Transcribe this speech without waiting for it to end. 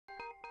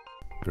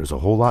There's a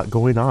whole lot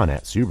going on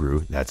at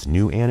Subaru that's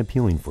new and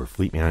appealing for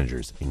fleet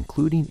managers,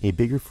 including a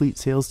bigger fleet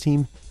sales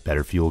team,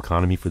 better fuel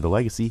economy for the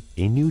Legacy,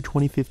 a new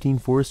 2015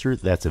 Forester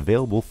that's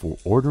available for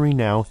ordering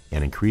now,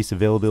 and increased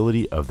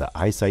availability of the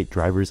EyeSight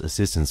Driver's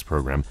Assistance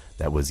Program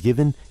that was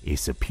given a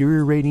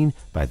superior rating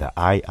by the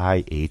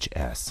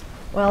IIHS.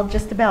 Well,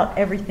 just about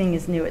everything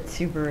is new at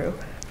Subaru.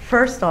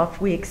 First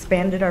off, we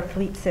expanded our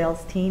fleet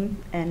sales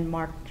team, and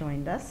Mark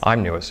joined us.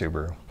 I'm new at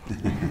Subaru.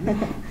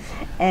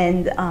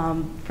 And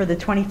for the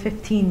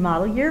 2015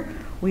 model year,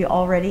 we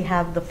already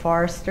have the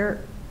Forester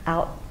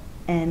out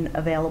and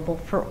available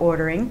for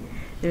ordering.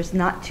 There's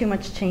not too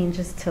much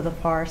changes to the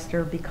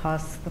Forester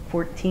because the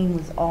 14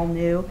 was all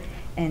new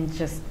and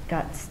just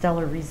got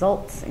stellar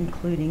results,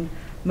 including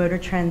Motor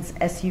Trend's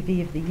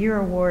SUV of the Year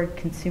Award,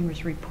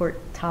 Consumers Report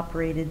Top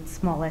Rated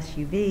Small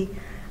SUV,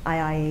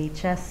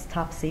 IIHS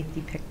Top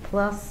Safety Pick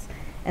Plus,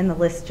 and the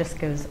list just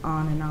goes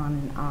on and on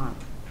and on.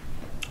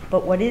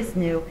 But what is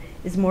new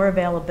is more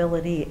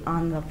availability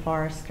on the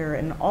Forester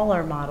and all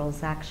our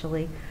models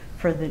actually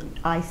for the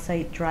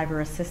EyeSight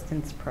Driver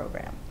Assistance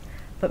Program.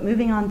 But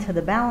moving on to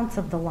the balance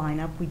of the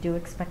lineup, we do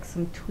expect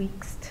some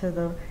tweaks to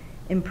the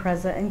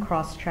Impreza and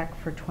Crosstrek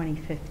for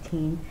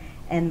 2015,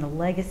 and the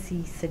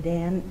Legacy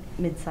sedan,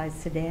 midsize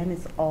sedan,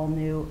 is all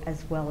new,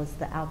 as well as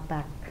the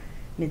Outback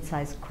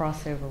midsize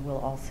crossover will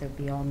also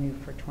be all new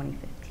for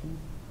 2015.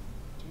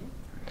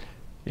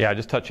 Yeah,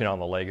 just touching on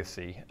the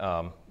Legacy.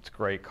 It's a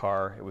great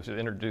car. It was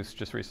introduced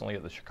just recently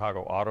at the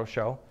Chicago Auto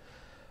Show.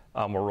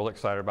 We're really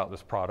excited about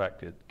this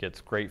product. It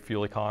gets great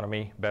fuel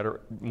economy,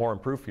 more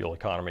improved fuel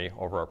economy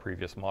over our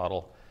previous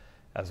model,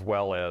 as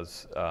well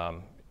as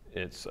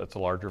it's a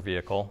larger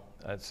vehicle.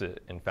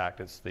 In fact,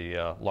 it's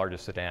the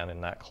largest sedan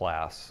in that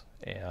class.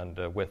 And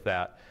with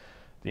that,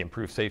 the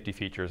improved safety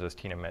features, as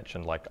Tina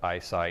mentioned, like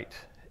EyeSight,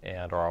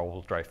 and our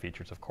all-wheel drive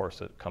features, of course,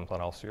 that comes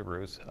on all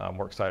Subarus.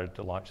 We're excited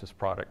to launch this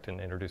product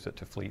and introduce it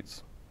to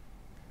fleets.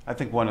 I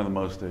think one of the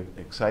most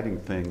exciting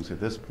things at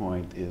this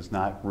point is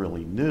not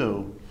really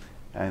new,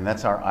 and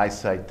that's our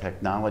EyeSight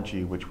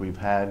technology, which we've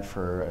had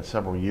for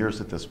several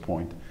years at this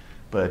point,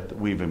 but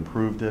we've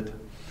improved it.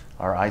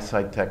 Our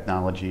EyeSight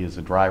technology is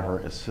a driver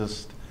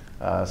assist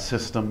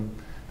system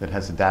that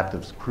has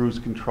adaptive cruise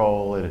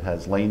control, it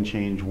has lane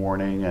change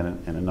warning,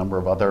 and a number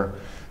of other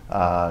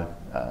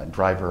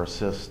driver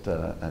assist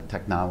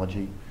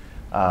technology.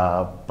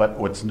 But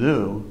what's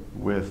new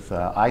with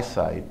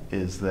EyeSight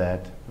is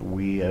that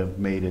we have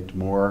made it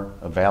more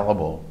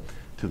available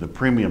to the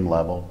premium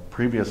level.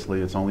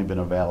 Previously, it's only been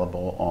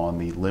available on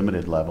the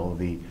limited level,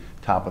 the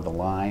top of the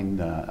line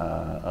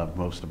of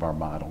most of our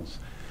models.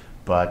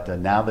 But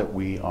now that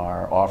we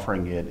are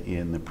offering it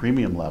in the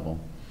premium level,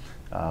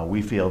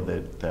 we feel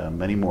that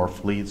many more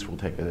fleets will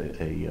take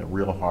a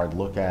real hard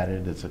look at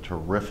it. It's a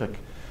terrific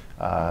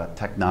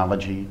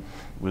technology.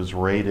 Was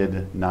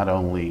rated not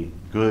only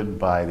good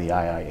by the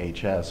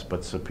IIHS,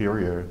 but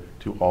superior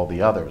to all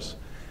the others.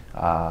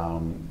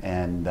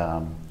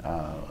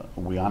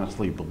 We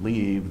honestly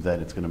believe that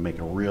it's going to make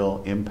a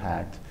real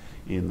impact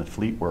in the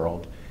fleet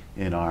world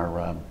in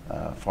our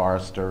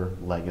Forester,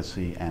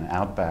 Legacy, and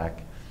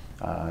Outback.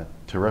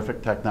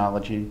 Terrific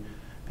technology,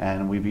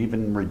 and we've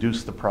even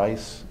reduced the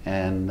price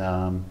and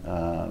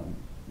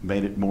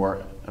made it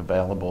more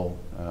available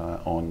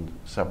on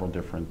several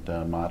different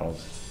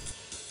models.